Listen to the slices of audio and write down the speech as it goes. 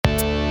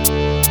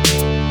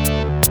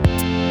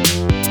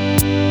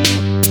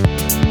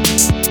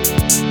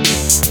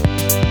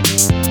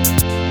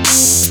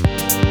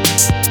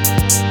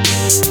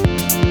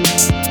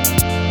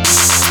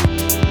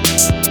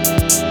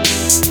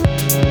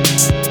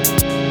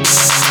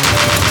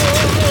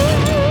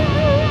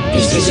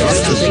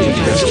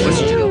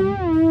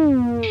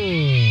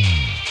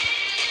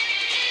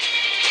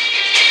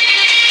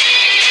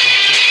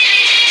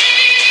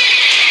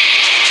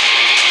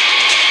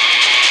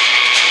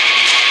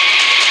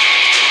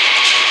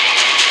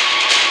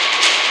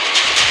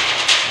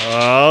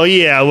Oh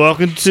yeah,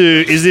 welcome to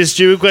Is This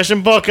Stupid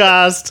Question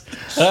podcast.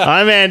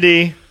 I'm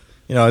Andy.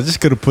 You know, I just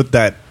could have put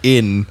that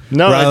in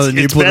No, than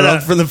you it's put better. it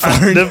on from the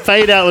phone. The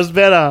fade out was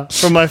better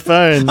from my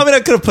phone. I mean, I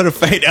could have put a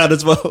fade out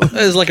as well.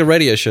 It's like a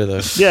radio show, though.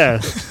 Yeah,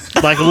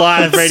 like a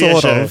live radio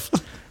Sort show. of.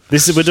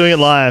 We're doing it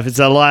live. It's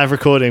a live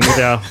recording with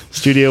our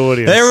studio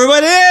audience. Hey,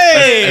 everybody!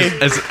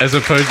 As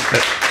opposed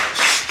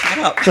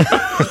All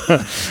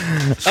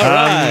All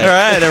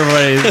right,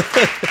 everybody.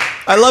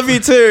 I love you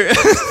too.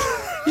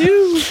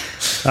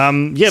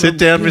 Yeah, sit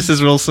down,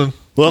 Mrs. Wilson.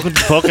 welcome to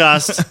the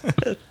podcast.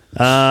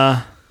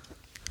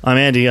 I'm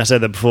Andy. I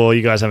said that before.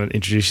 You guys haven't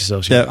introduced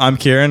yourselves yet. Yeah, I'm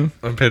Kieran.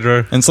 I'm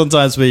Pedro. And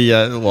sometimes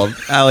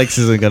Alex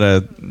isn't going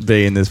to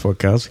be in this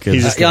podcast because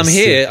He's just Yeah, I'm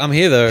here. I'm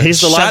here, though.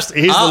 He's the Shut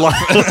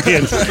live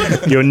audience.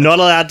 You're not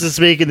allowed to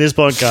speak in this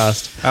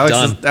podcast.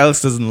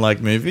 Alex doesn't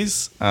like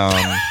movies.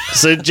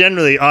 So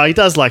generally, he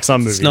does like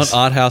some movies. It's not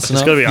art house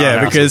It's enough. got to be art Yeah,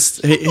 house.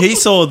 because he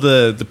saw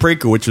the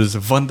prequel, which was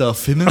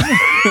Wunderfilm.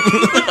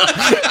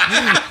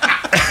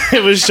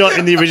 It was shot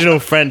in the original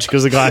French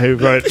because the guy who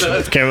wrote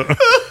came.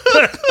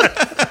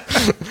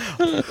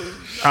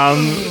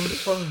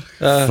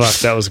 Fuck,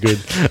 that was good.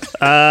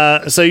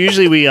 So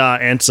usually we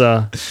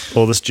answer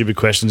all the stupid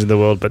questions in the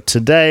world, but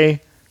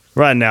today,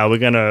 right now, we're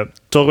going to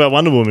talk about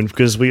Wonder Woman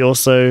because we're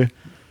also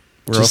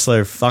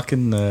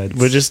fucking nerds.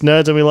 we're just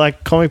nerds and we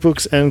like comic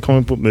books and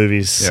comic book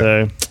movies. Yeah.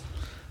 So,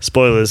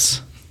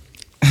 spoilers.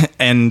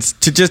 And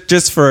to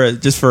just for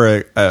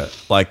a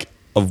like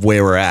of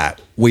where we're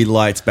at, we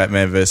liked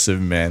Batman vs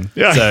Superman.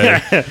 Yeah,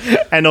 So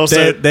and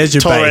also there's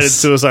your tolerated base.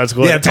 Suicide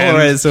Squad. yeah,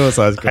 tolerated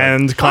Suicide Squad.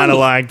 and kind of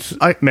liked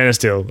Man of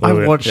Steel. a I little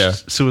bit. watched Yeah.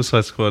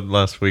 Suicide Squad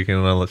last weekend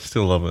and I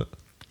still love it.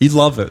 You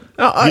love it.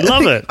 I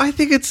love think, it. I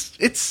think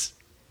it's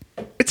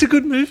a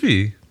good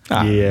movie.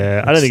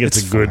 Yeah, I don't think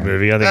it's a good fine.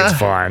 movie. I think it's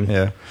fine.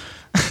 Yeah.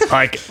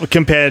 Like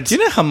compared Do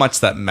to you know how much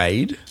that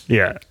made?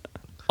 yeah.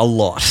 A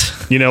lot.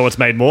 You know what's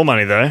made more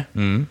money though?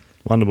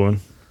 Wonder Woman.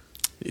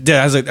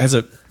 Yeah, has it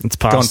It's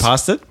past. gone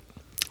past it?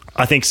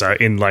 I think so.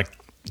 In like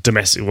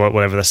domestic,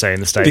 whatever they say in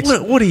the States.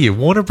 What are you,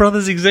 Warner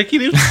Brothers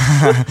executive?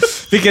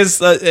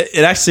 Because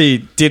it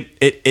actually did.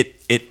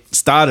 It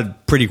started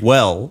pretty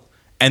well,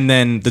 and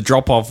then the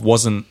drop off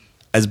wasn't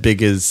as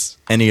big as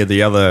any of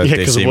the other Yeah,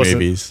 because DC it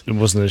movies.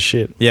 wasn't as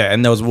shit. Yeah,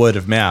 and there was word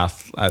of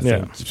mouth. I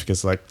think Yeah. just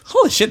because like,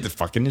 holy shit, this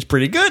fucking is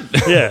pretty good.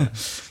 Yeah.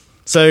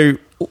 So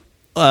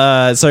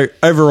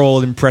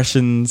overall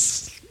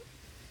impressions,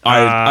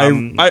 I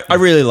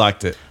really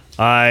liked it.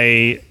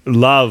 I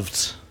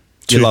loved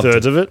You loved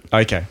 2/3 of it,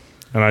 Okay.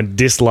 and I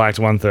disliked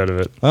 1/3 of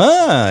it.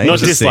 Ah, Not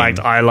interesting. disliked.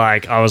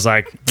 I was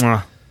like,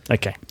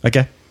 okay.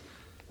 Okay.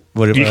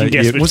 What You can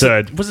guess which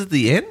third. Was it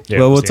the end? Yeah,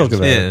 well, it we'll was talk the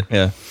about end. it.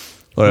 Yeah.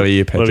 What about you,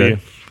 What Pedro? about you?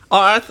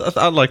 Oh,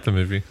 I like the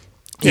movie.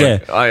 Yeah.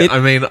 I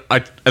mean,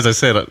 as I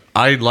said,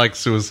 I like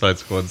Suicide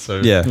Squad,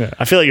 so Yeah. Yeah.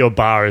 I feel like your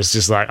bar is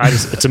just like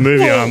it's a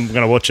movie. I'm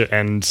going to watch it,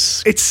 and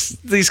it's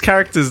these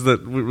characters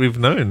that we've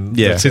known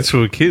Yeah. since we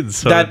were kids.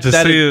 So That- to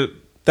that see is- it.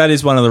 That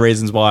is one of the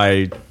reasons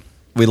why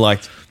we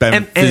liked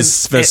Batman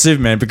vs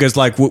Superman, because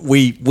like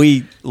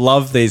we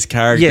love these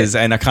characters,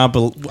 Yeah. and I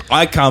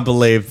can't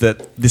believe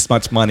that this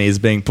much money is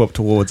being put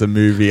towards a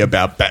movie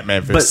about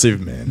Batman vs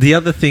Superman. The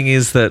other thing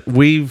is that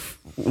we've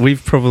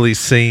probably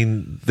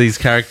seen these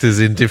characters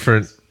in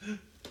different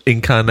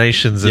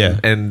incarnations Yeah.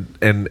 and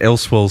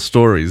Elseworld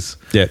stories.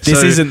 Yeah, this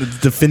So- isn't the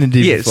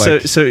definitive. Yeah,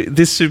 like, so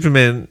this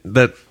Superman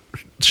that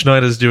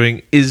Schneider's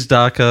doing is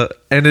darker,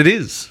 and it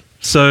is.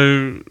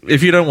 So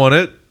if you don't want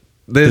it,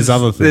 there's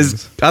other things.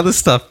 There's other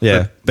stuff.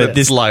 yeah, but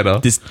that's lighter.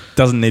 This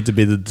doesn't need to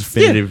be the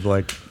definitive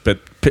but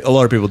a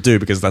lot of people do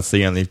because that's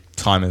the only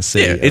time I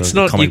see. Yeah, it's a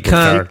not- comic you book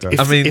can't-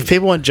 character. I mean- if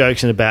people want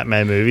jokes in a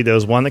Batman movie, there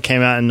was one that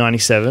came out in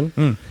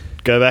 '97.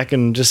 Go back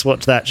and just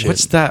watch that shit.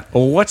 What's that?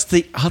 Or what's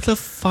the other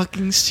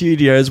fucking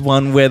studios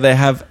one where they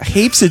have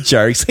heaps of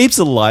jokes, heaps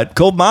of light,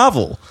 called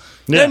Marvel?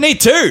 You Yeah. don't need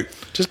two.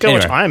 Just go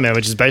Anyway. watch Iron Man,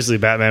 which is basically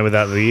Batman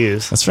without the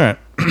ears. That's right.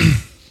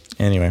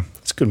 Anyway,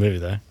 It's a good movie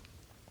though.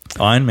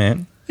 Iron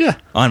Man. Yeah,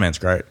 Iron Man's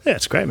great. yeah,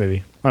 it's a great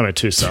movie. Iron Man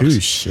 2 sucks. Two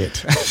shit.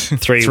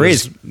 3 Three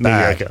was is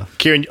bad. mediocre.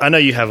 Kieran, I know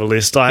you have a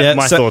list. Yeah,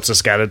 My so- thoughts are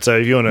scattered, so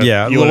if you want to,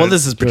 Yeah, well,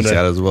 this is pretty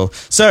sad as well.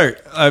 So,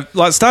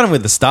 like, starting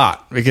with the start,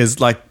 because,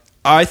 like,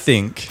 I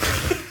think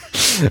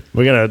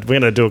We're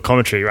gonna do a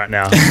commentary right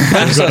now.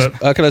 Can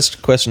I ask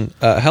a question?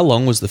 How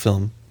long was the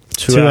film?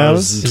 2 2 hours.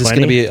 hours? Is this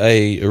going to be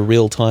a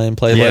real time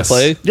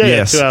play-by-play? Yeah,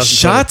 yes. 2 hours. and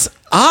Shut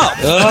up.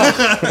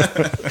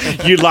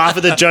 20. You laugh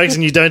at the jokes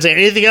and you don't say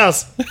anything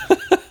else.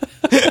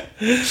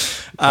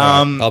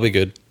 I'll be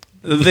good.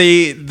 What's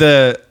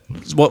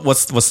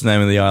the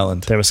name of the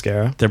island?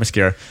 Themyscira.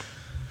 Themyscira.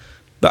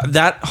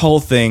 That whole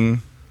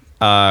thing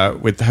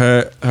with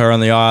her on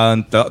the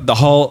island,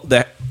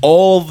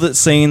 all the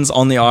scenes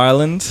on the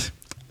island,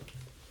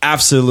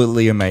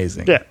 absolutely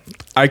amazing. Yeah.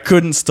 I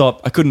couldn't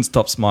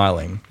stop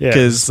smiling Yeah.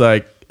 because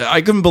like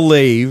I couldn't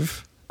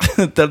believe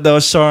that they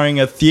were showing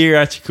a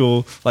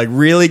theatrical, like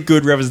really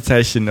good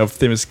representation of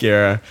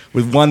Themyscira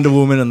with Wonder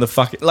Woman and the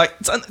fucking like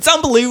it's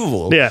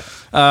unbelievable. Yeah.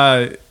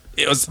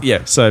 It was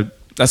So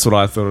that's what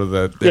I thought of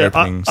the Yeah,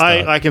 opening.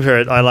 start. I compare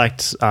it. I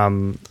liked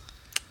the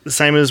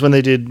same as when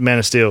they did Man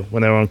of Steel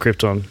when they were on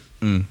Krypton.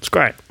 It's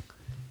great.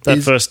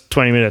 That first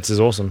 20 minutes is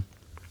awesome.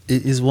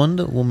 Is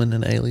Wonder Woman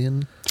an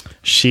alien?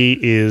 She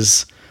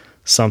is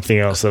something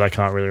else that I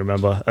can't really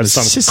remember. And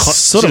some She's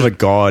sort of a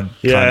god.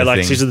 yeah, kind of like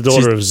thing. she's the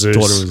daughter of Zeus.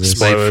 Daughter of Zeus.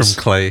 Made Spoilers.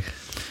 from clay.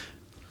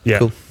 Yeah.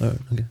 Cool. All right,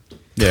 okay.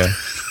 Yeah.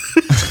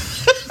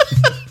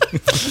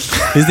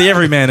 He's the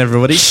everyman,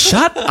 everybody.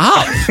 Shut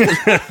up.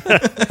 Doing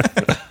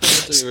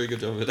a very good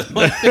job of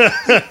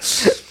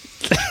it.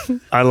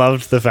 I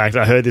loved the fact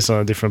I heard this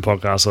on a different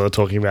podcast, so they're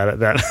talking about it,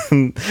 that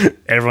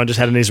everyone just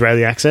had an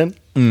Israeli accent.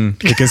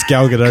 Because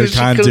Gal Gadot She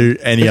can't couldn't-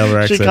 do any other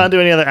accent. She can't do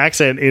any other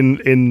accent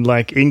in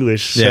like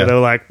English. So Yeah. they were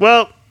like,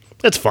 well,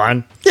 it's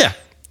fine. Yeah.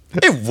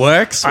 It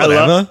works. I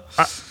Whatever.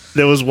 love.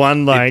 There was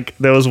one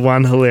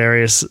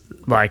hilarious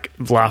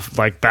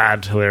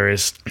bad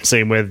hilarious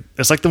scene where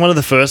it's like one of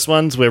the first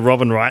ones where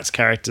Robin Wright's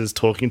character is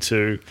talking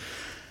to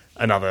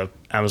another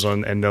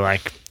Amazon and they're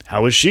like,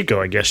 "How is she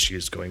going? I guess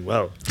she's going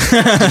well."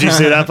 Did you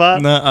see that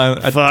part? No,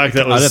 Fuck,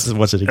 that was. I'd have to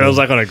watch it again. It was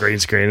like on a green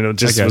screen, and it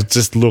just Okay.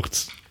 just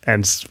looked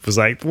and was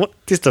like, "What?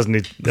 This doesn't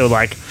need." They're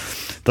like,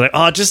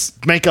 "Oh,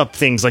 just make up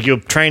things like you're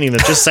training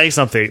them. Just say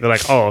something." They're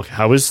like, "Oh,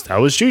 how is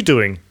she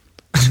doing?"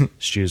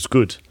 She's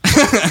good.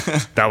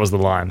 That was the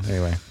line.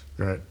 Anyway,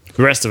 Right.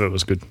 the rest of it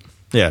was good.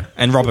 Yeah,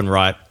 and Robin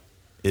Wright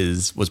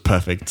was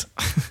perfect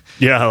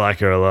Yeah, I like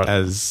her a lot.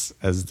 as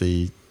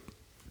the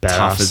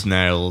tough as Badass.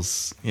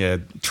 nails,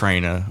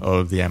 trainer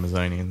of the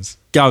Amazonians.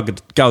 Gal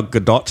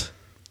Gadot,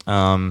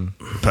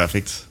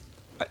 perfect.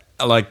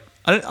 I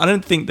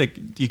don't think that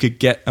you could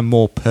get a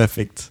more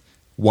perfect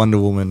Wonder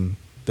Woman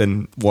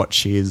than what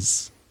she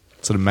is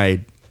sort of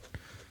made.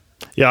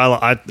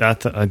 Yeah,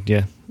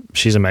 yeah,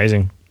 she's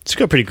amazing. She's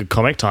got pretty good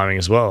comic timing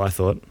as well. I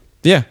thought.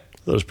 Yeah, I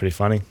thought it was pretty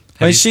funny.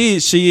 I mean,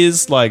 she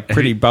is like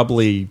pretty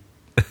bubbly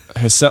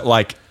herself.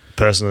 Like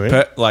Personally,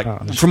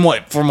 from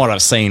what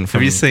I've seen.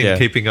 Have you seen yeah.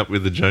 Keeping Up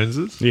with the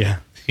Joneses? yeah,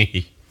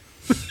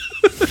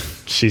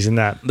 she's in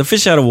that. The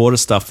fish out of water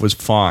stuff was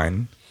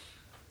fine,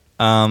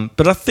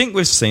 but I think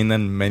we've seen that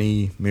in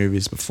many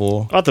movies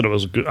before. I thought it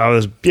was good. I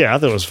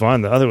thought it was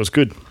fine though. I thought it was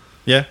good.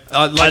 Yeah,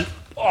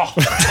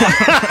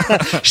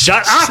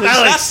 Shut up,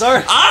 Alex.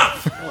 sorry.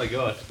 Oh my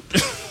god.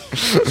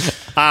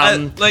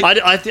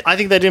 I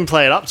think they didn't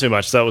play it up too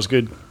much. That was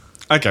good.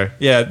 Okay,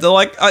 yeah, they're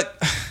like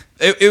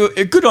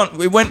it good on.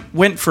 We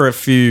went for a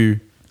few,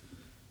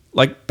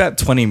 like about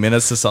 20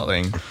 minutes or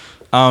something.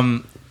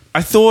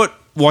 I thought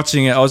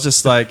watching it, I was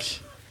just like,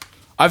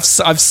 I've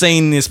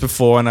seen this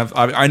before, and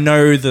I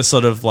know the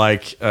sort of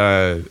like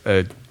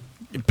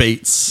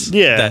beats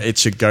that it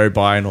should go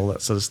by and all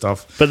that sort of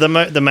stuff. But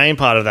the main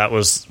part of that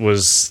was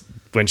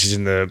when she's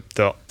in the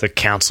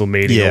council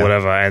meeting or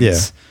whatever,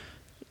 and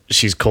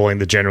she's calling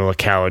the general a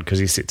coward because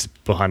he sits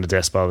behind a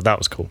desk bar. That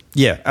was cool.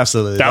 Yeah,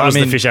 absolutely. That was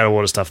the fish out of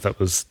water stuff. That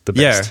was the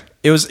best.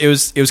 Yeah, it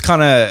was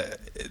kind of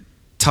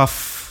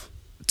tough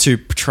to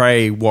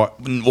portray what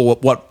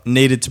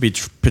needed to be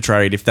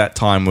portrayed if that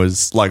time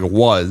was like it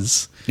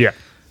was. Yeah.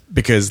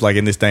 Because like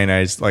in this day and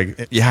age,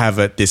 like you have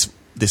this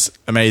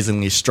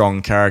amazingly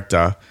strong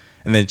character,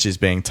 and then she's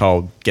being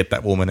told get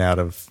that woman out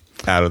of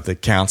the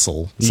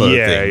council. Sort of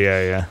thing.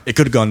 Yeah. It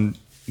could have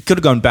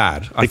gone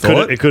bad. I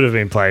thought it could have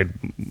been played.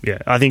 Yeah,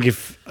 I think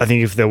if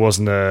there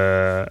wasn't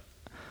a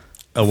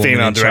woman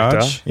female in director,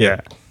 charge.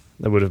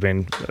 that would have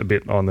been a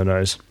bit on the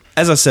nose.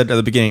 As I said at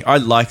the beginning, I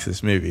liked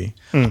this movie.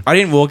 I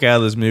didn't walk out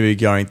of this movie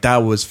going, that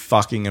was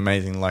fucking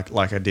amazing, like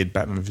I did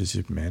Batman vs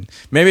Superman.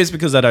 Maybe it's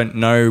because I don't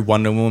know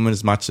Wonder Woman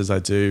as much as I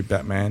do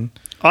Batman.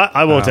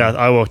 I walked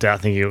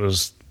out thinking it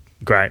was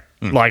great.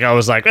 Like I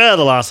was like, the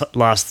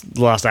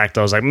last act,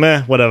 I was like,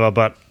 meh, whatever.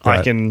 But I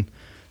Right. can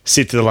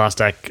sit to the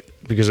last act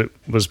because it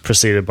was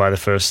preceded by the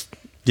first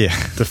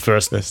That's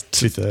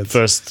 2/3.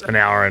 first an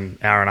hour and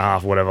a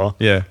half, whatever.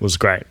 Yeah. was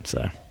great.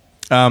 So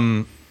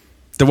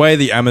The way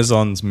the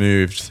Amazons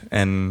moved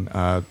and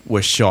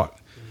were shot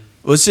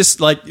was just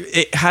like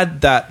it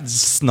had that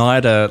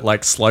Snyder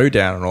like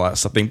slowdown and all that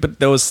something, but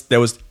it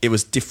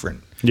was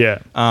different. yeah,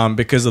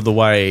 Because of the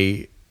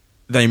way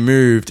they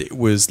moved, it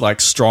was like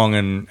strong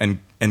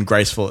and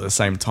graceful at the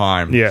same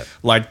time. Yeah.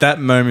 Like that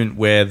moment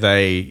where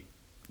they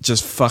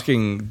just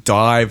fucking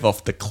dive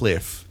off the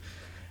cliff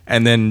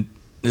and then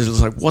it's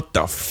just like, what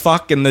the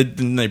fuck? And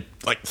then they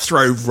like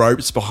throw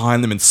ropes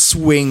behind them and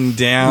swing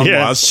down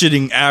Yeah. while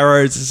shooting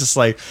arrows. It's just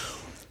like,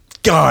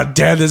 God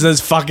damn, this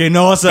is fucking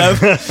awesome.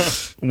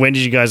 when did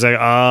you guys like?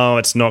 Oh,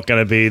 it's not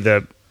going to be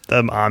the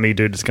army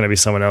dude. It's going to be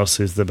someone else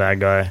who's the bad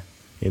guy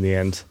in the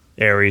end.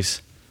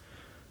 Ares.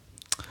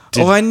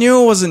 I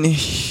knew it wasn't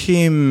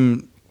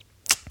him.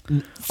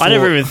 I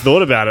never even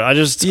thought about it. I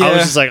was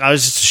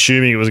just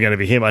assuming it was going to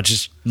be him. I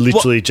just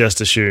literally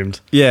just assumed.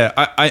 Yeah,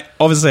 I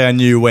obviously I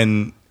knew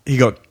when he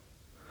got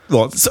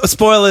well,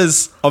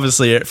 spoilers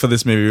obviously for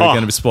this movie. We're Oh,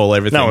 going to spoil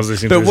everything. no one's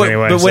listening to this when,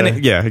 anyway, But when so-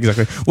 yeah,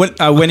 exactly.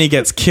 When he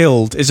gets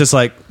killed, it's just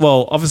like,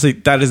 well, obviously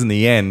that isn't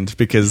the end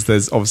because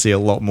there's obviously a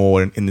lot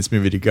more in this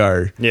movie to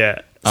go. Yeah.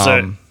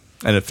 So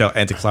And it felt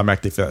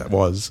anticlimactic that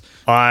was.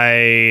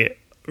 I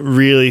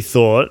really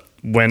thought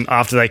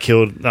after they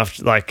killed, I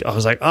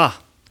was like,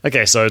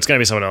 okay, so it's going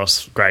to be someone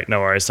else. Great, no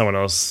worries, someone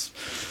else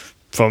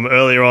from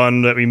earlier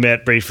on that we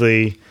met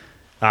briefly.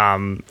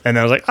 And then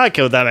I was like, I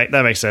killed that.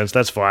 That makes sense.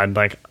 That's fine.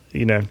 Like,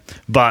 you know,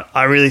 but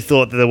I really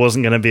thought that there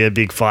wasn't going to be a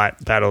big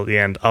fight battle at the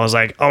end. I was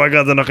like, oh my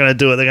God, they're not going to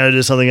do it. They're going to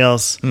do something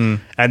else. And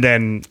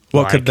then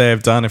What could they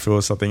have done if it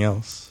was something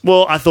else?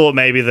 Well, I thought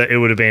maybe that it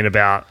would have been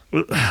about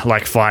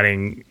like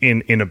fighting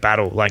in a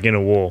battle, like in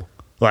a war.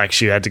 Like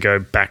she had to go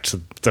back to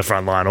the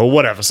front line or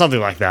whatever, something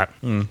like that.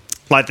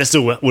 Like there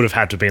still would have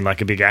had to have been like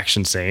a big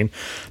action scene,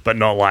 but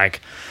not like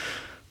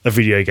a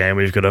video game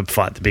where you've got to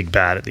fight the big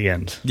bad at the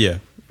end. Yeah.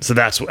 So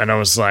and I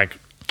was like,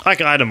 I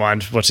don't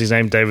mind. What's his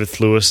name? David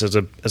Thewlis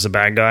as a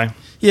bad guy.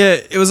 Yeah,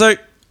 it was like,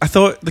 I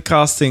thought the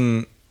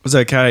casting was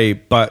okay,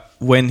 but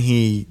when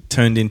he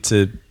turned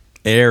into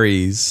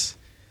Ares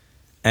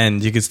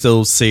and you could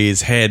still see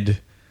his head,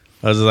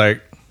 I was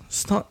like,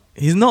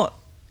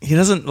 he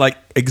doesn't like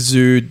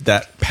exude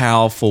that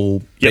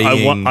powerful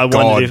being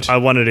God. I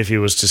wondered if he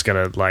was just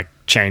going to like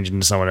change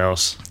into someone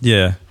else.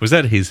 Yeah. Was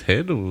that his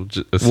head or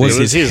just a Was It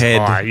was his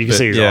head, eye. You can but-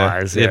 see his yeah.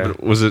 eyes. yeah, Yeah.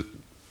 but was it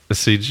a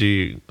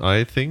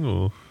CGI thing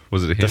or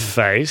was it him? The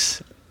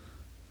face.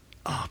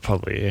 Oh,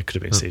 probably. It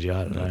could have been CGI.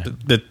 I don't know.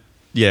 But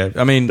yeah,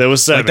 I mean, There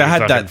was so like they many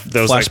had that fucking-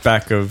 there was, like-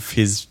 flashback of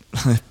his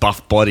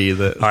buff body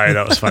that. Oh, yeah,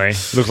 that was funny.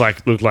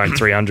 Looked like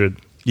 300.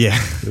 Yeah.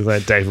 Looked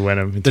like David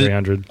Wenham in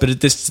 300. But it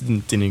just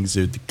didn't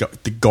exude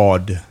the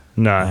God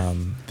No.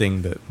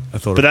 thing that I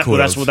thought But it could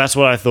have. that's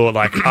what I thought.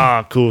 Like,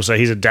 cool. So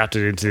he's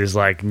adapted into this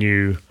like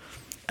new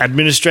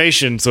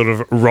administration sort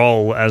of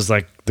role as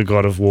like the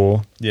god of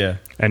war, Yeah.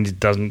 and he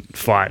doesn't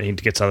fight. He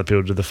gets other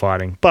people to do the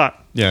fighting. But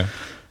Yeah.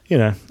 you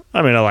know,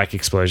 I mean, I like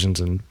explosions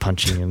and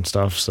punching and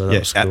stuff. So that Yeah,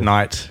 was cool. at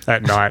night.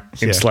 At night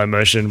in Yeah. slow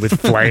motion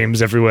with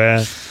flames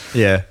everywhere.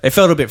 Yeah. It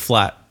felt a bit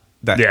flat,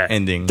 that Yeah,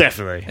 ending.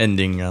 definitely.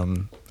 Ending.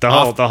 The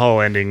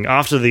whole ending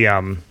after the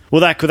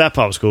that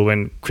part was cool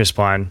when Chris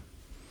Pine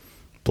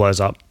blows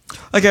up.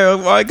 Okay,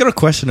 well, I got a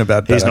question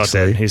about that. He's not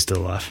actually. dead. He's still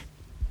alive.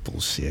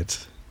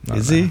 Bullshit. I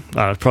Is don't he?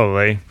 know.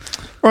 Probably.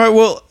 All right,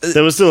 well.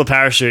 There was still a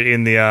parachute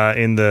in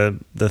the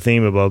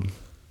themabob.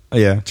 Oh,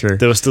 yeah, true.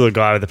 There was still a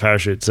guy with a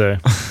parachute. So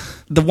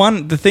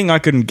The thing I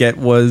couldn't get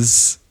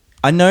was,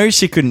 I know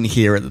she couldn't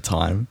hear at the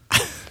time. yeah,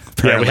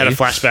 we had a apparently.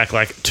 flashback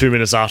like 2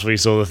 minutes after we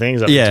saw the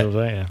things. Yeah.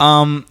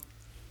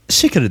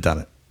 She could have done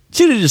it.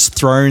 She could have just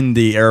thrown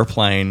the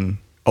airplane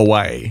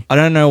away. I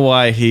don't know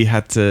why he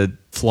had to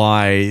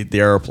fly the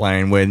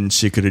airplane when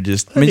she could have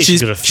just. I mean, think she she's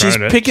could have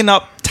thrown it. picking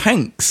up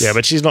tanks. Yeah,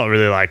 but she's not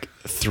really like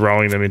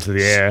throwing them into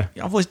the air.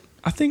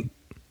 I think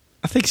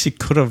she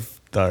could have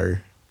though.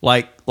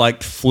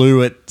 Like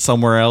flew it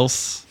somewhere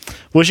else.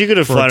 Well, she could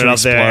have For it flown it to up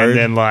there explode. and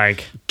then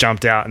like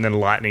jumped out and then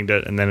lightninged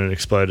it and then it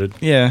exploded.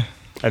 Yeah.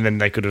 And then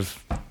they could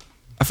have.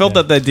 I felt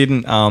that they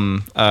didn't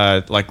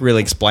like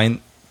really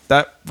explain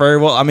that very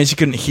well. I mean, she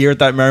couldn't hear at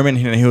that moment,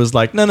 and he was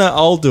like, "No,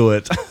 I'll do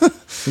it."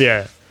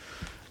 Yeah.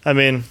 I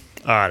mean,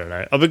 I don't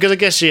know. Because I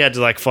guess she had to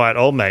like fight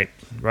old mate,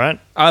 right?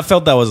 I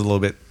felt that was a little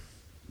bit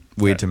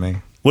weird to me.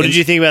 What did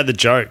you think about the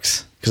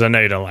jokes? Because I know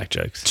you don't like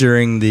jokes.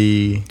 During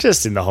the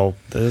Just in the whole,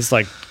 there was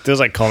like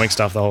comic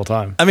stuff the whole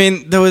time. I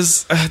mean, there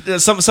was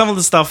some of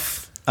the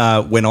stuff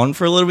went on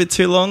for a little bit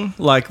too long.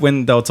 Like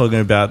when they were talking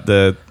about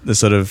the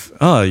sort of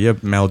you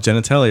have male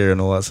genitalia and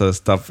all that sort of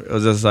stuff. It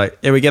was just like,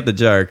 yeah, we get the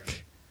joke,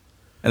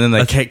 and then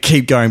they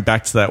keep going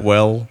back to that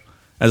well.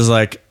 And it's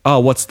like, oh,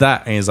 what's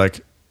that? And he's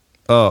like,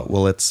 oh,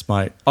 well, it's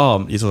my you're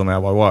talking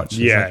about my watch.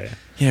 And it's Yeah, like,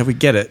 yeah, we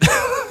get it.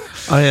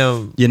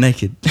 You're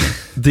naked.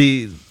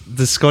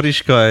 The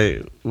Scottish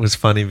guy was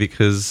funny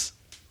because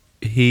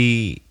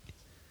I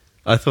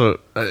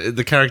thought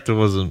the character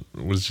wasn't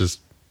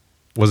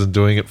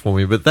doing it for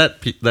me, but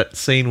that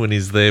scene when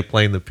he's there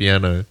playing the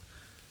piano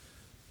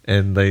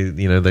and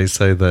they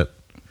say that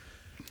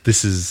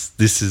this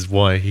is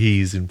why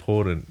he's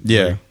important.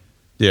 Yeah.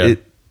 I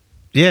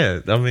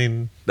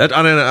mean, I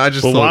don't know. I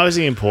just Well, thought, why was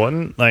he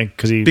important? Like,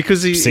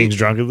 because he sings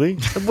drunkenly?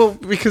 well,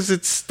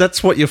 because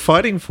that's what you're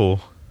fighting for.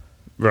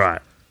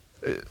 Right.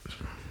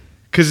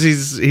 Because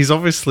he's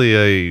obviously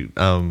a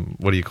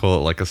what do you call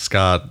it? Like a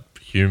scarred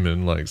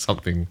human, like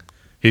something.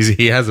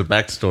 He has a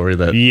backstory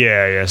that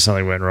Yeah,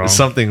 something went wrong.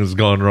 something has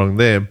gone wrong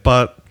there.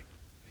 But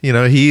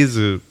he is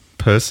a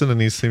person,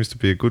 and he seems to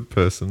be a good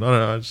person. I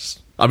don't know.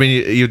 I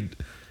mean, you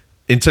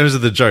in terms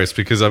of the jokes,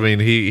 because I mean,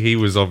 he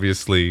was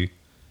obviously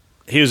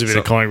He was a bit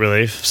of comic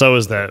relief. So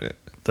was the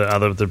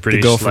The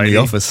British girl from lady. The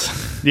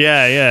Office,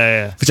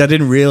 Yeah. which I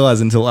didn't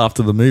realize until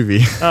after the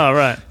movie. Oh,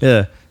 right.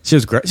 Yeah, she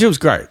was great. She was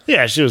great.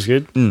 Yeah, she was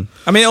good.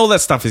 I mean, all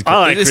that stuff is good. I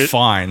like It's Chris-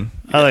 fine.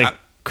 I like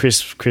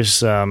Chris.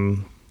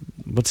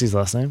 What's his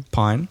last name?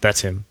 Pine.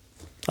 That's him.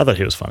 I thought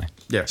he was funny.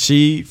 Yeah,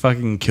 she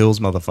fucking kills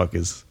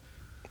motherfuckers.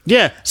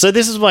 Yeah, so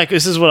this is what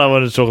I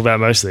wanted to talk about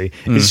mostly.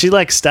 Is she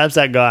like stabs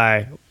that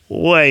guy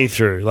way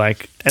through,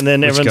 like, and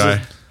then Which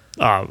everyone's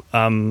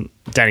guy?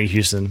 Danny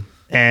Houston,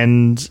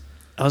 and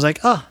I was like,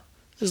 oh,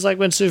 this is like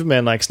when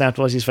Superman like snapped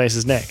what's his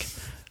face's neck,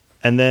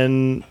 and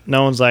then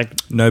no one's like,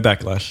 No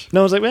backlash.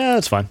 yeah,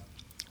 that's fine.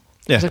 I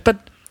Yeah. was like,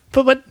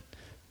 but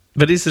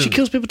But isn't she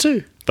kills people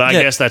too. But I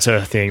Yeah. guess that's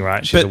her thing,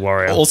 right? She's a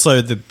warrior.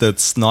 Also, the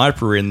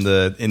sniper in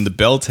the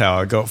bell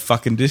tower got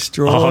fucking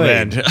destroyed. Oh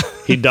man,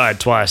 he died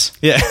twice.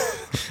 Yeah,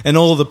 and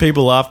all the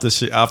people after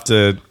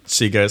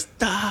she goes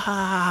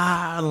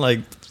and like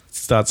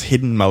starts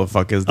hitting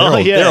motherfuckers.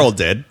 They're all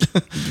dead.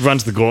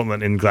 Runs the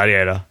gauntlet in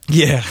Gladiator.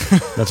 Yeah,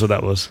 That's what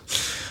that was.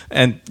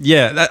 and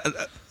yeah, that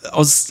I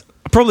was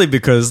probably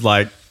because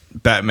like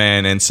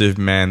Batman and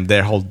Superman,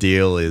 their whole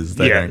deal is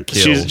they don't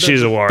kill.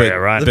 She's a warrior, But-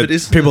 right? But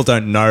isn't people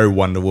don't know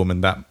Wonder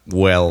Woman that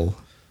well.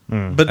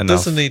 But enough.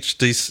 doesn't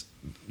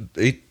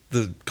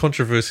the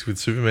controversy with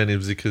Superman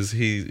is because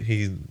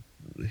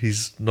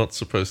he's not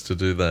supposed to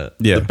do that.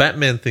 Yeah. The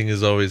Batman thing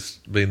has always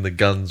been the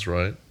guns,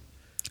 right?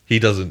 He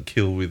doesn't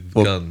kill with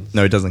Well, guns.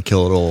 No, he doesn't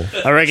kill at all.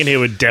 I reckon he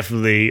would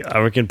definitely. I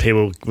reckon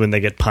people when they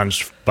get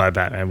punched by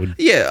Batman would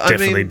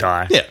definitely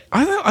die. Yeah,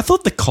 I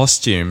thought the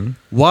costume,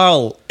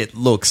 while it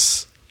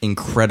looks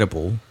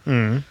incredible,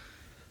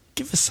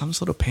 give us some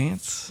sort of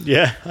pants.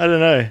 Yeah, I don't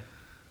know.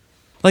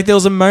 Like there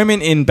was a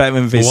moment in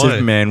Batman v Why?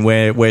 Superman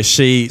where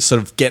she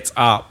sort of gets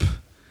up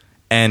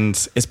and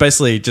it's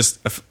basically just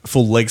a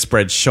full leg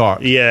spread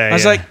shot. Yeah, I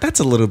was yeah. like, that's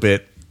a little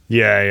bit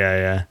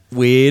Yeah.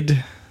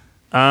 weird.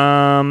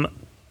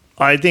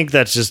 I think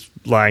that's just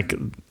like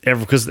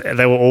because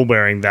they were all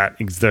wearing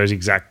those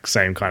exact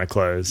same kind of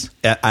clothes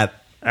On the island.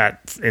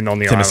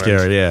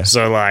 Themyscira, yeah.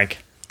 So like,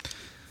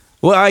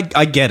 Well,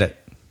 I get it.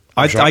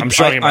 I'm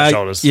shrugging my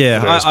shoulders Yeah,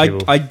 for those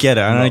people. I get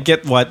it, and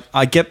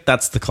I get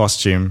that's the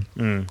costume,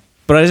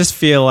 but I just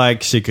feel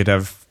like she could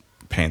have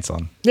pants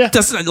on. Yeah.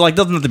 doesn't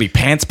have to be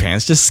pants,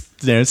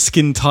 just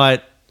skin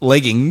tight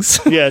leggings.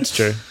 yeah, it's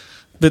true.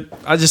 But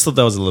I just thought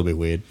that was a little bit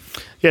weird.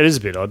 Yeah, it is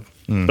a bit odd,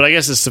 but I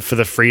guess it's for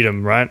the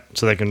freedom, right?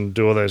 So they can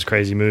do all those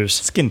crazy moves.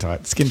 Skin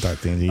tight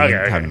things. You Okay,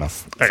 don't have okay.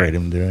 enough Okay.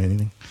 freedom to do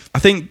anything. I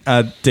think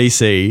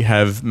DC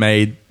have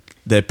made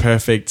their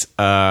perfect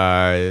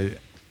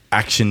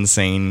action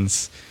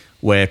scenes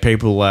where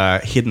people are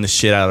hitting the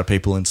shit out of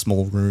people in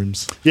small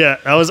rooms. Yeah,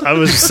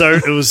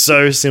 it was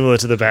so similar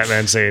to the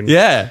Batman scene.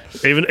 Yeah.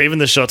 Even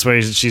the shots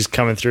where she's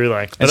coming through,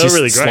 like, And they were she's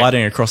really great.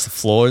 sliding across the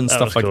floor and That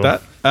stuff was like cool.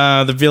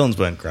 that. The villains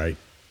weren't great.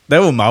 They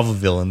were Marvel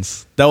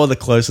villains. They were the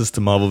closest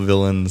to Marvel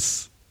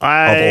villains of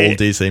all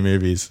DC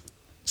movies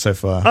so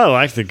far. I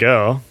like the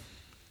girl.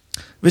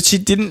 But she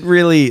didn't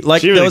really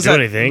like. She didn't There was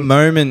really that do anything.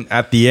 moment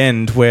at the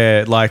end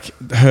where like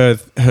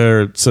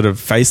her sort of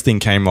face thing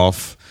came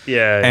off,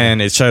 Yeah,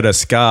 and it showed her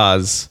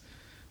scars,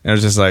 and it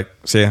was just like,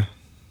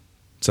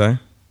 so,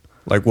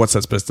 like, what's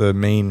that supposed to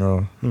mean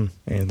or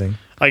anything?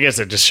 I guess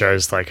it just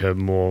shows like her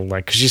more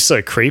like because she's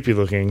so creepy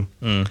looking.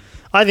 Mm.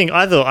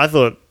 I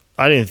thought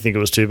I didn't think it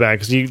was too bad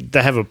because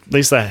at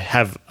least they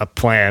have a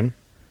plan.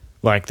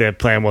 Like their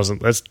plan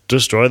wasn't let's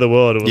destroy the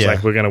world. It was Yeah.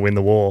 like we're going to win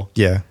the war.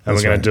 Yeah, and that's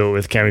we're going right. to do it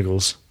with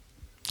chemicals.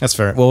 That's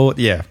fair. Well,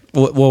 yeah.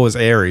 What was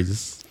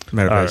Ares' I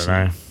motivation?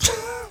 don't know.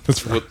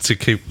 That's right. What, to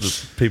keep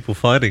the people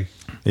fighting.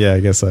 Yeah, I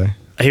guess so.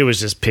 He was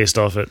just pissed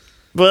off at.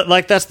 But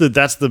like that's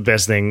the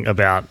best thing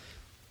about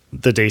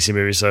the DC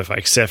movies so far,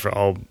 except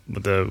for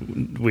the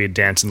weird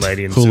dancing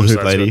lady and Hula hoop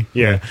Suicide lady. Squad.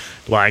 Yeah,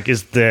 like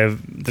is the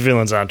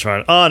villains aren't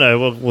trying. Oh no,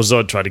 well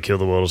Zod tried to kill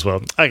the world as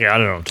well. Okay, I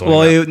don't know what I'm talking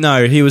about.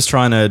 Well, he was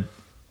trying to.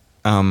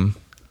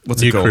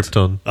 What's New it called?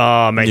 Krypton.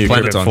 Oh, make New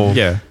Krypton. Krypton.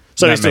 Yeah.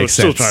 So That he's still, makes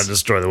still sense. trying to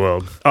destroy the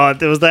world.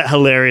 There was that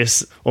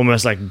hilarious,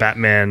 almost like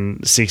Batman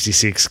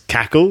 66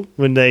 cackle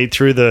when they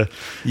threw the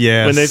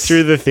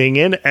thing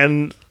in,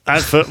 and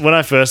when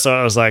I first saw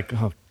it, I was like,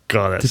 oh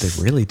god, Did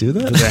they really do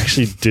that? did they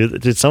actually do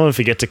that? Did someone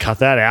forget to cut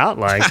that out?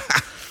 Like,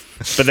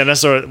 but then I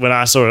saw it.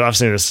 I've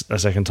seen this a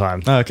second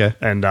time. Oh, okay.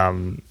 And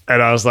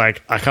I was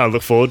like, I kind of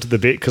look forward to the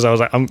bit because I was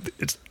like,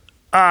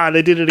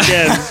 they did it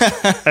again,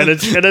 and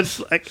it's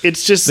like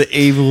it's just The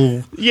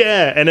evil.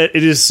 yeah, and it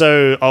is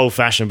so old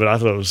fashioned, but I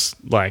thought it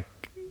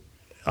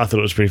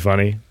was pretty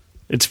funny.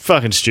 It's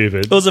fucking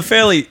stupid. It was a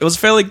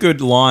fairly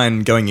good line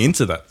going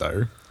into that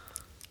though.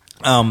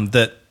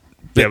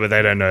 Yeah, but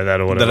they don't know that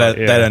or whatever.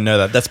 They don't know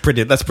that. That's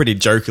pretty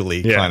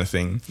jokily Yeah. kind of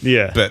thing.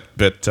 Yeah. But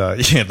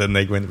then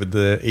they went with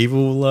the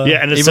evil.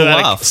 Yeah, and it's evil so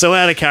laugh. so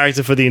out of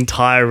character for the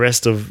entire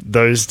rest of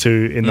those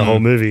two in the whole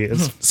movie.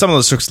 It's, Some of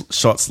the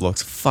shots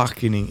looked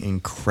fucking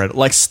incredible,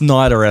 like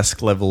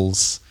Snyder-esque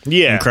levels.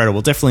 Yeah.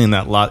 Incredible. Definitely in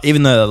that last,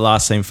 even though the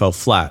last scene fell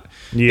flat,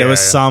 Yeah, there was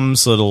yeah. some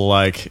sort of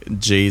like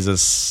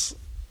Jesus,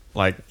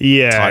 like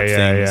Yeah, type yeah,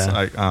 things, yeah.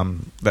 like,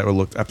 that were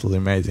looked absolutely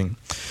amazing.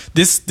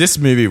 This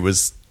movie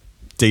was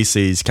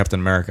DC's Captain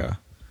America,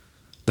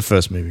 the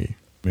first movie.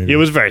 it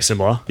was very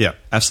similar, Yeah,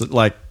 absolutely.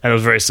 Like and it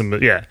was very similar.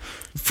 Yeah,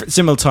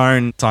 similar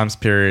tone, times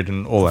period,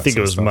 and all that. I think it sort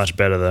of was stuff. much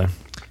better though.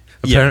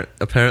 Yeah.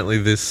 Apparently,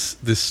 this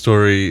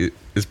story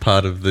is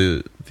part of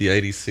the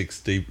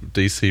 '86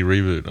 DC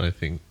reboot. I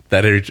think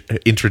that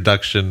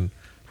introduction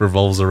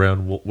revolves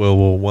around World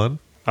War One.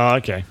 Oh,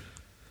 okay.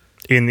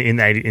 In the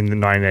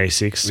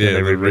 1986, Yeah,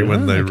 when they rebooted.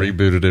 when they Okay.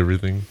 rebooted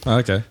everything. Oh,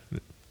 okay.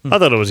 I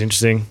thought it was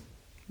interesting.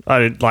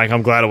 I'm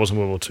glad it wasn't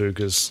World War Two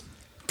because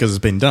Because it's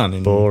been done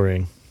in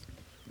boring.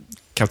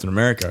 Captain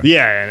America.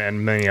 Yeah,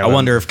 and many I other.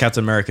 wonder if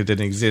Captain America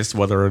didn't exist,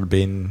 whether it would have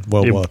been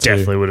World War it II.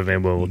 definitely would have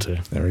been World War Two.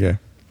 There we go.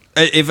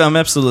 If I'm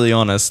absolutely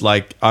honest,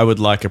 like I would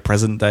like a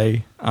present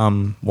day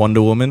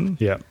Wonder Woman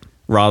Yeah.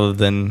 rather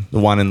than the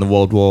one in the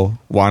World War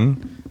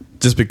One,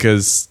 just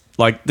because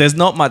like there's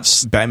not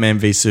much Batman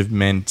v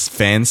Superman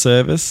fan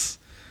service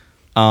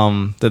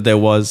that there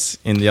was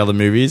in the other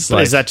movies. But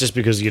Like, is that just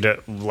because you're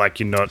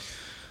not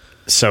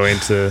so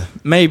into?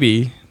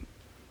 maybe,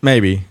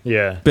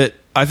 Yeah. but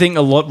I think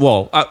a lot.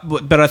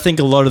 But I think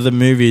a lot of the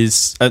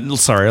movies, a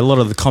lot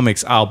of the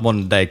comics are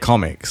modern day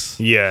comics.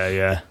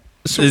 Yeah.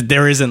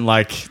 There isn't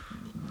like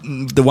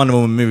the Wonder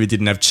Woman movie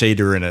didn't have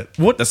Cheetah in it.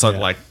 What- That's not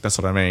like that's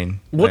what I mean.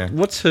 Yeah.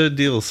 What's her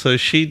deal? So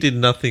she did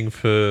nothing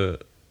for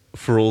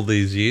all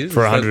these years?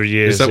 For Is that- 100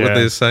 years, Is that what yeah.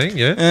 they're saying?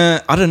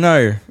 Yeah. I don't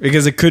know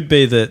because it could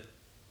be that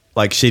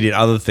like she did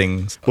other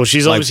things. Well,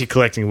 she's Like- obviously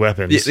collecting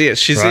weapons. Yeah,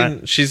 she's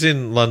right? she's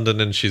in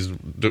London and she's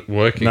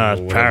working. No, or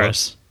it's whatever.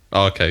 Paris.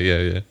 Oh, okay,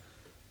 yeah.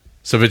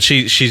 So, but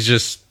she's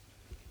just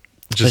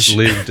she-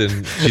 lived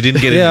and she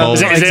didn't get Yeah,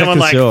 Is, involved. I'm is not anyone exactly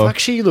like, sure. fuck,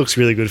 she looks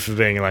really good for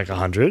being like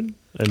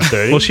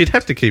 130? Well, she'd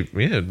have to keep.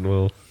 Yeah,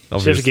 well, She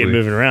has obviously to keep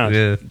moving around.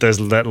 Yeah. There's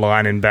that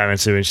line in Batman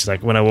 2 and she's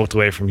like, when I walked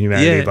away from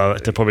humanity, Yeah.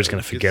 but they're probably just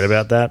going to forget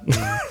about that.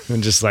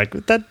 And just like,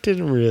 that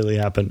didn't really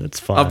happen. It's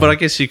fine. But I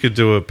guess you could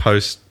do a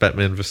post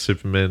Batman vs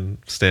Superman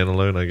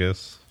standalone. I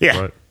guess. Yeah.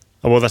 Right?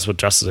 Oh, well, that's what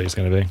Justice League is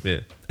going to be. Yeah.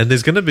 And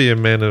there's going to be a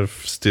Man of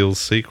Steel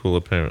sequel,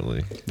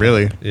 apparently.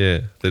 Really, Yeah.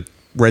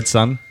 Red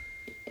Sun.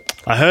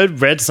 I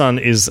heard Red Sun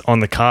is on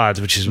the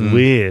cards, which is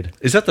weird.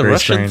 Is that the Very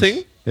Russian strange.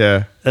 thing?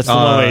 Yeah, That's the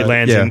one where he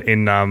lands yeah.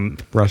 in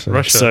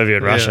Russia.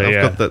 Soviet Russia, I've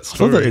yeah. got that I thought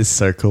story. that is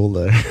so cool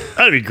though.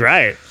 That'd be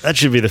great. That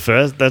should be the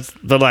first.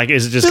 But like,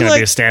 is it just But going to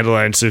be like- a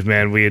standalone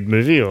Superman weird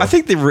movie? Or? I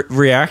think the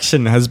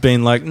reaction has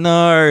been like,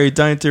 no,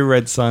 don't do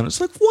Red Sun.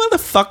 It's like, why the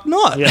fuck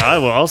not? Yeah,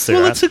 I'll see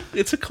Well, that.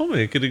 it's a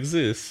comic. It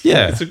exists.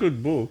 Yeah. It's a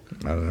good book.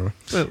 I don't know.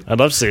 I'd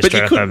love to see a But you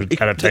straight couldn't-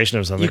 up adaptation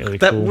of something really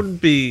that cool.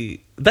 wouldn't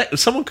be that.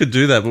 Someone could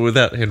do that, but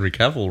without Henry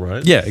Cavill,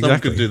 right? Yeah, Someone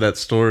exactly. could do that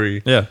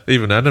story. Yeah.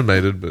 even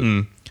animated. But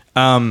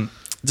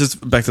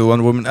Just back to the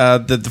Wonder Woman.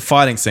 The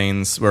fighting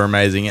scenes were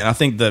amazing, and I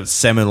think the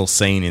seminal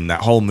scene in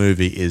that whole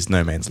movie is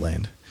No Man's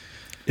Land.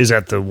 Is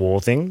that the war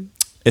thing?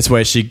 It's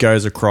where she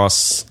goes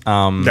across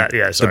sorry.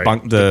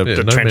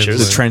 the No trenches. Man's the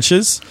Land.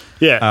 trenches.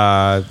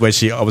 Yeah. Where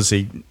she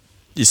obviously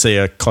you see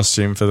a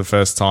costume for the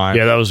first time.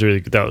 Yeah, that was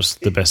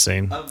the best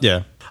scene.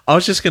 Yeah. I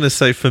was just going to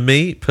say, for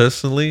me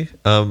personally,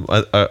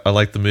 I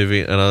like the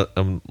movie and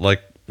I'm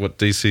like what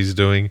DC's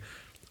doing.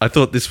 I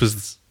thought this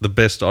was the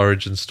best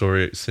origin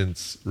story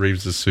since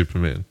Reeves'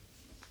 Superman.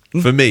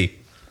 For me.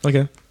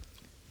 Okay.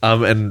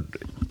 And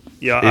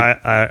Yeah,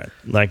 I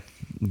like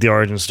the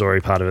origin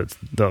story part of it.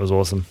 That was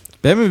awesome.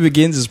 Batman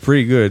Begins is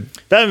pretty good.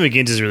 Batman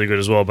Begins is really good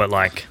as well, but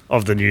like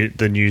of the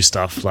new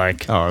stuff,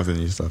 like Oh, the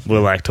new stuff. we're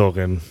like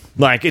talking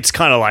like it's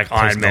kind of like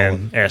Iron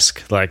Nolan. Man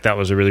esque. Like that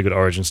was a really good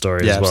origin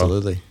story Yeah, as well.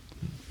 absolutely.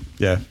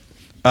 Yeah.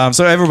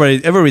 So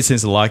everybody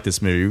seems to like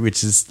this movie,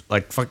 which is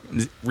like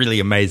really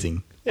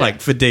amazing. Yeah.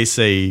 Like for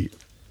DC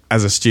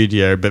as a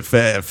studio, but for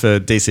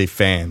DC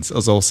fans, it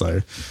was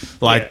also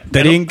like Yeah.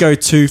 they didn't go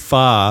too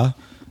far,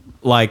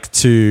 like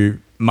to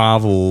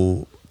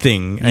Marvel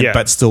thing, Yeah.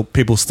 but still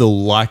people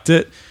still liked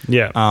it.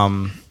 Yeah,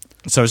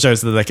 So it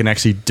shows that they can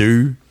actually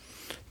do.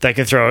 they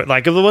could throw it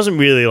like it wasn't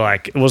really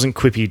like it wasn't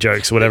quippy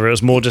jokes or whatever. It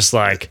was more just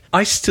like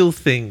I still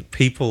think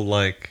people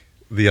like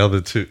the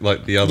other two,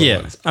 like the other Yeah.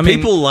 ones. I mean-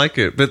 people like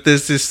it, but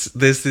there's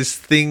this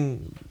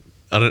thing,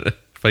 I don't know,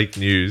 fake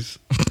news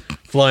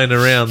flying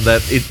around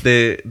that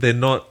they're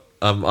not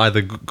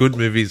either good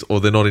movies or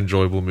they're not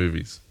enjoyable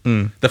movies.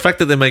 The fact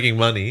that they're making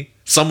money,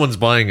 someone's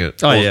buying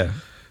it. Oh Or, yeah,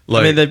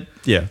 like, I mean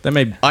they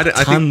made I think-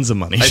 tons of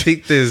money. I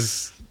think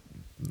there's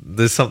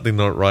something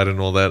not right in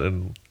all that,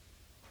 and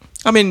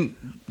I mean,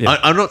 yeah.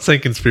 I'm not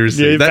saying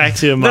conspiracy. Yeah, back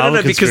to your Marvel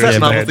no, because conspiracy that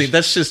Marvel page. thing.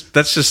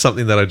 That's just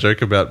something that I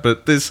joke about.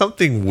 But there's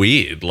something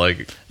weird,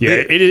 like yeah,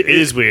 it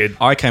is weird.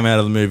 I came out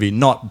of the movie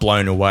not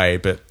blown away,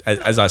 but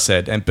as I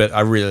said, but I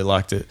really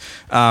liked it.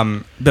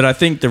 But I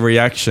think the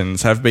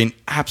reactions have been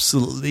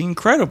absolutely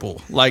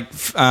incredible, like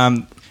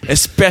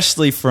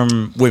especially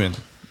from women.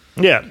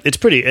 Yeah, it's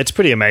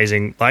pretty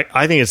amazing. Like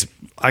I think it's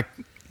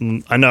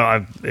I know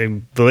I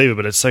believe it,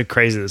 but it's so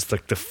crazy that it's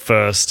like the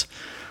first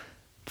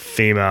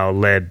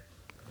female-led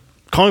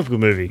comic book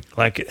movie.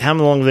 Like how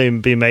long have they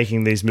been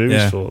making these movies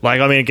Yeah. for?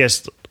 Like I mean, I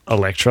guess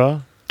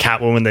Elektra,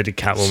 Catwoman, they did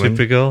Catwoman,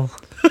 Supergirl.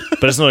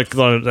 but it's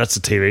not. That's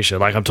a TV show.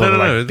 Like I'm talking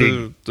like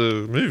big.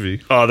 the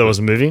movie. Oh, there was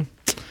a movie,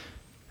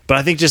 but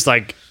I think just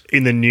like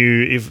in the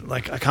new, if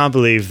like I can't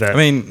believe that. I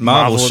mean,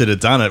 Marvel should have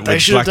done it They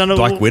with should have done it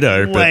Black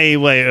Widow, but way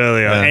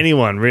earlier. Yeah.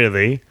 Anyone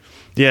really?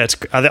 Yeah, it's.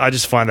 I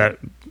just find that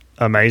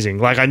amazing.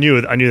 Like I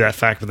knew that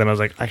fact, but then I was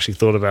like, actually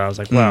thought about it. I was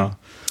like, wow.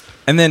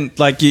 And then,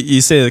 like, you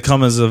see the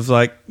comments of,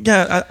 like,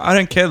 yeah, I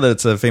don't care that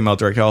it's a female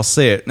director. I'll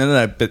see it.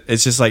 No, but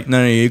it's just like,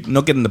 no, you're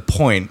not getting the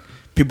point.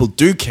 People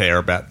do care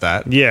about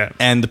that. Yeah.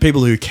 And the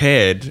people who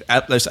cared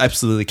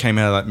absolutely came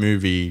out of that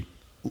movie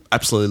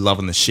absolutely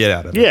loving the shit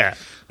out of it. Yeah.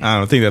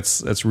 I think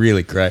that's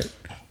really great.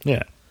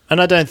 Yeah.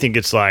 And I don't think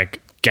it's,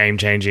 like,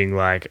 game-changing,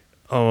 like,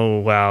 oh,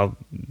 wow,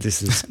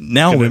 this is...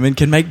 Now women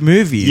can make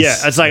movies. Yeah,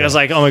 it's like, I was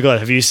like, oh, my God,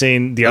 have you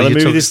seen the other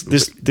you're movie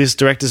talking- this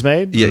director's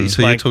made? Yeah,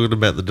 so Like, you're talking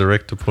about the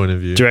director point of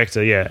view.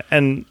 director, yeah.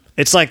 And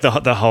it's like the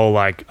whole,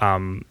 like,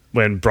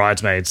 when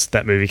Bridesmaids,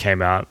 that movie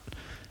came out,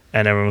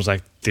 and everyone was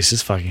like, this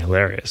is fucking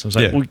hilarious. I was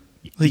like, Yeah. well,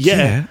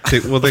 yeah.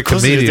 Well, they're Of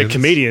course it is, they're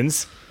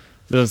comedians.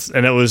 comedians.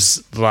 And it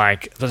was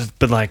like,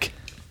 but like...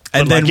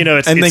 And but then, like, you know,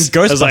 then it was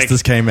Ghostbusters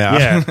like- came out.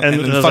 Yeah, and, and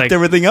it was fucked like-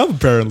 everything up,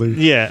 apparently.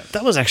 Yeah,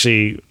 that was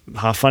actually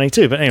half funny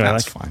too. But anyway,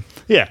 That's like, fine.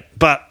 Yeah,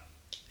 but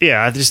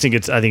yeah, I just think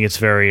it's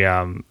very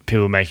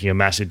people making a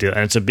massive deal, and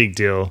it's a big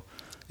deal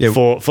Yeah.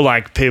 for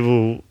like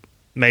people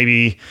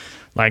maybe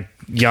like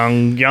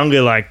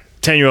younger like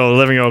 10-year-old,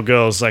 11-year-old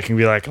girls like can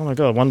be like, oh my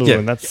God, Wonder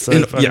Woman, that's so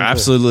fucking cool.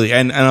 absolutely.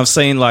 And I've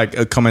seen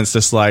like comments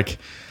just like,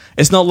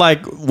 it's not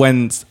like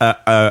when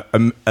a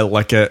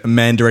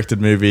man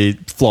directed movie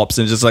flops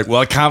and just like,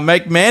 well, I can't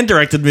make man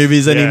directed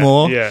movies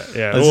anymore. Yeah.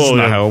 That's just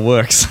not how it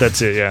works.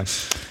 That's it. Yeah.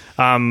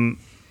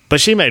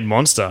 But she made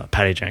Monster,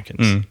 Patty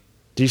Jenkins.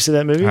 Do you see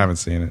that movie? I haven't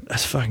seen it.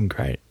 That's fucking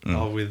great.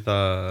 Oh, with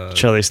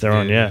Charlize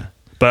Theron, yeah.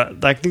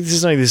 But like, I think this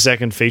is only the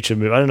second feature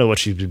movie. I don't know what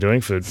she's been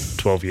doing for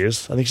 12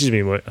 years. I think she's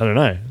been, I don't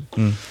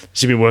know.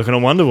 She's been working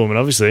on Wonder Woman,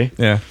 obviously.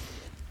 Yeah.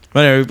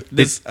 But anyway,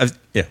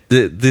 yeah.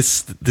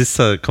 This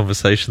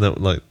conversation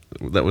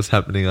that was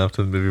happening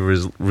after the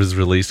movie was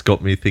released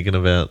got me thinking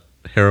about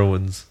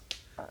heroines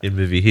in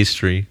movie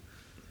history,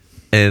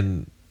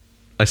 and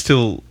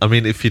I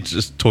mean, if you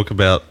just talk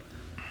about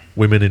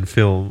women in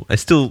film, I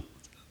still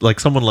like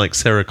someone like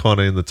Sarah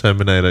Connor in The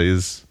Terminator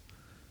is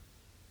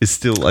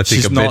still, I think,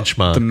 She's a not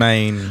benchmark. the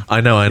main.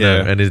 I know,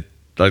 Yeah. and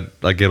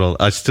I get all.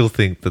 I still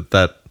think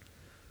that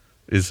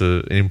is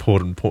an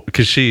important point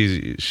because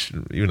she,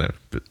 you know,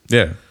 but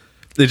Yeah.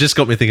 it just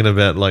got me thinking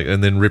about like,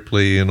 and then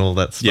Ripley and all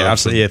that stuff. Yeah,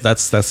 absolutely. Yeah,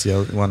 that's the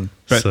other one.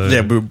 But So-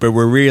 yeah, but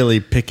we're really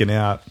picking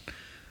out.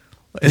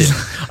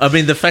 I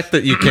mean, the fact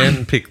that you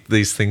can pick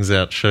these things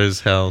out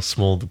shows how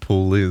small the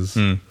pool is.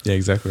 Yeah,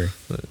 exactly.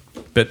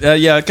 But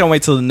yeah, I can't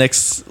wait till the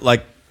next.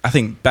 Like, I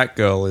think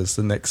Batgirl is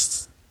the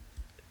next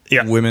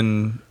Yeah.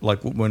 women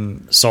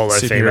Solo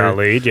superhero. female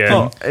lead, yeah.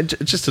 Oh, and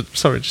just Oh, another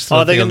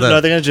they're thing on gonna, that.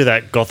 no, they're going to do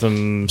that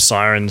Gotham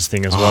Sirens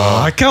thing as Oh, well.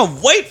 I can't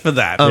wait for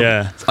that.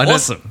 Yeah. I know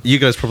awesome. you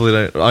guys probably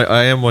don't.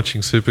 I am watching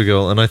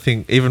Supergirl, and I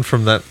think even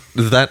from that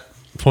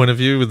point of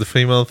view with the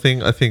female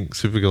thing, I think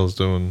Supergirl's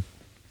doing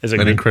Is it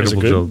an good? incredible Is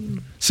it good?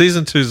 job.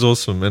 Season 2 is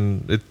awesome,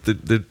 and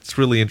it's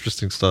really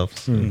interesting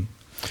stuff.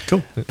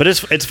 Cool. But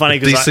it's funny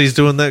because DC's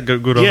doing that.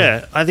 Good on them.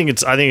 yeah, I think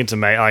it's amazing.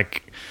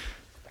 Like,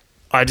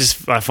 I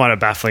find it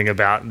baffling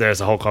about there's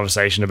a whole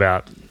conversation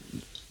about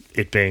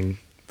it being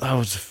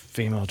it's a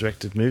female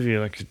directed movie.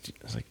 Like,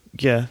 it's like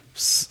yeah,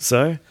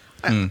 so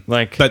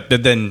like, But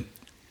then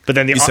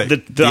then the you say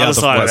the other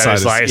side of that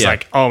is like it's yeah.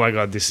 like oh my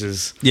God, this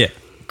is yeah,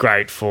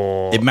 great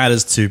for it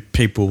matters to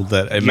people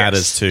that it Yes.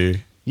 matters to.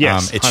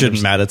 Yes, it shouldn't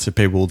 100%. matter to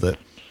people that.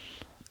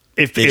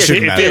 if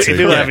shouldn't matter to-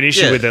 people yeah, have an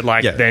issue yeah, with it,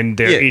 like yeah, then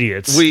they're yeah.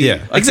 idiots. Yeah,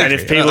 And exactly.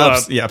 if people Yeah,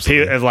 are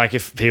absolutely.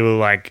 if people are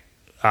like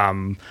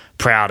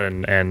proud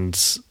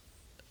and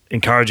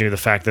encouraging of the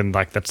fact, then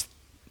like that's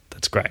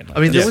great. Like,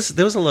 I mean, that's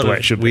there was a lot the way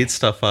it should of be. weird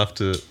stuff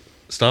after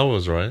Star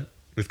Wars, right?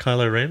 With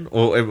Kylo Ren,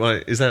 or am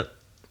I? Is that,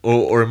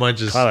 or am I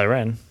just? Kylo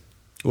Ren.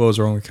 What was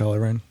wrong with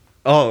Kylo Ren?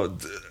 Oh,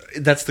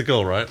 that's the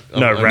girl, right?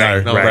 No,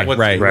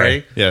 Rey.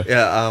 Ray. Yeah.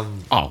 Yeah.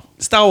 Oh,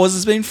 Star Wars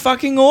has been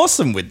fucking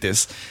awesome with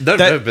this. No,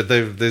 That- but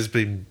there's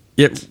been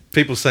Yep.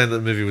 people saying that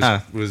the movie was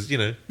Ah. was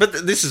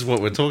But this is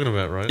what we're talking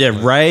about, right? Yeah,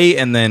 Like- Ray,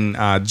 and then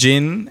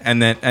Jin, and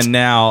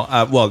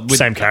now with,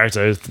 Same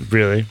character,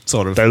 really.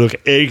 Sort of. They look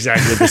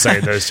exactly the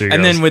same. Those two.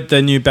 and girls. then with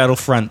the new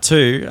Battlefront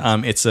 2,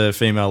 it's a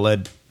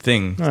female-led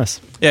thing.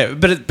 nice. Yeah,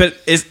 but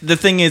the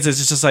thing is,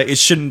 it's just like it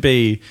shouldn't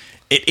be.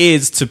 It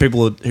is to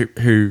people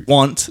who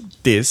want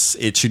this.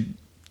 It should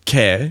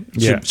care.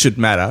 Yeah. Should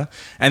matter,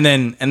 and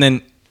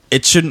then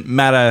it shouldn't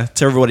matter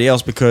to everybody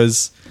else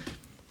because,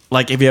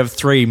 like, if you have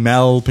 3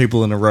 male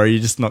people in a row,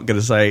 you're just not going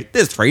to say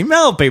there's 3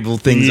 male people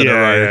things in a Yeah,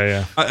 row.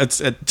 yeah, yeah. It's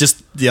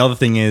just the other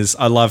thing is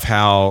I love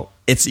how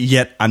it's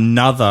yet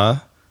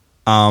another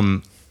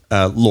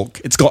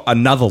look. It's got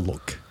another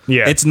look.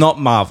 Yeah. It's not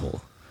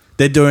Marvel.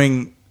 They're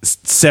doing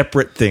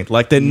separate things.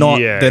 Like they're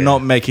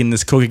not making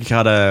this cookie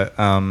cutter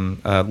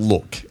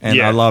look. And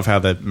Yeah. I love how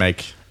they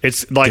make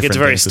It's like it's different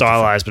very things with different-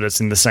 stylized, but it's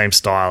in the same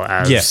style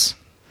as. Yes.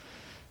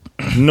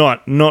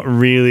 Not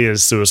really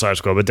as Suicide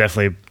Squad, but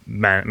definitely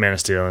Man of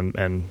Steel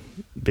and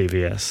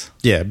BVS.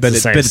 Yeah, but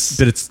It's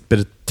the but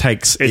it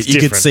takes It's you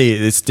could different. see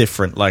it's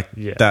different like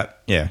Yeah. that.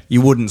 Yeah,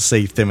 you wouldn't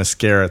see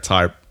Themyscira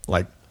type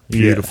like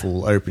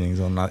beautiful openings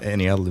on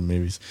any other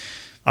movies.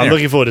 I'm Yeah.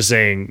 looking forward to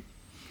seeing.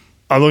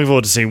 I'm looking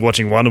forward to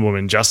watching Wonder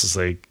Woman Justice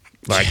League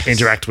like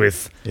interact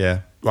with Yeah,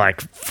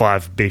 like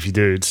 5 beefy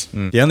dudes.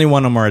 The only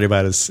one I'm worried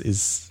about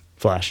is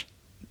Flash,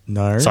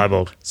 no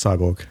Cyborg,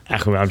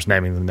 Aquaman. I'm just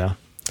naming them now.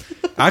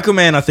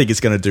 Aquaman, I think is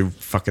going to do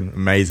fucking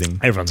amazing.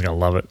 Everyone's gonna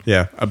love it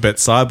Yeah, I bet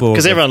Cyborg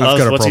because everyone I've loves.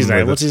 got a What's his problem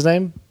name? with What's it. his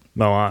name?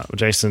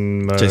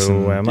 Jason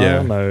Momoa.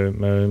 yeah.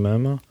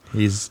 Momoa.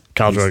 He's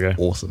Khal Drogo.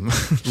 awesome.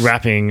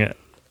 Rapping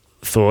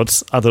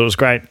thoughts. I thought it was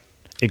great.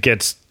 It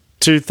gets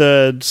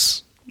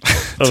 2/3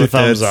 of a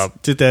thumbs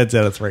up. 2/3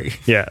 out of 3.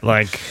 Yeah,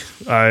 like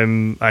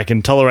I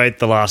can tolerate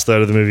the last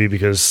third of the movie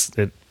because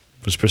it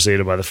was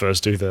preceded by the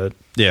first 2/3.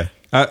 Yeah,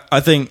 I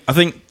think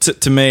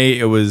to me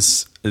it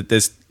was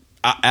there's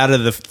out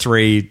of the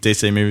 3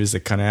 DC movies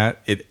that come out,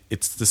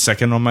 it's the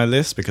second on my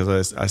list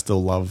because I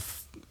still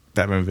love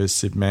Batman vs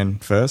Superman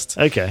first.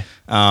 Okay,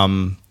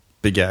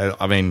 But yeah,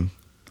 I mean,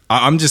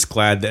 I'm just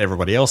glad that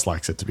everybody else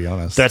likes it. To be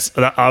honest,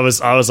 I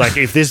was like,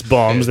 if this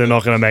bombs, they're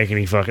not going to make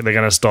any fucking. They're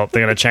going to stop.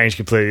 They're going to change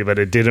completely. But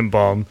it didn't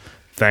bomb.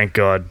 Thank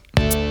God.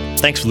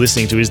 Thanks for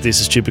listening to Is This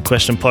a Stupid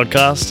Question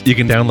podcast. You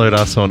can download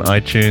us on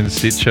iTunes,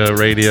 Stitcher,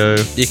 Radio.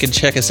 You can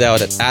check us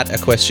out at A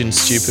Question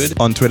Stupid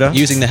on Twitter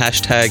using the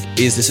hashtag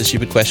Is This a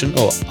Stupid Question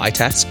or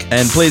iTask.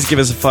 and please give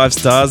us a 5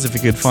 stars if you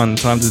could find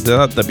time to do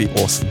that. That'd be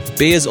awesome.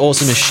 Be as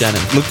awesome as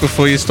Shannon. Look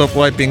before you stop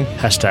wiping.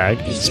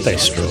 Hashtag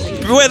Space Straw.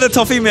 We're the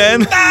Toffee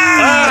Man.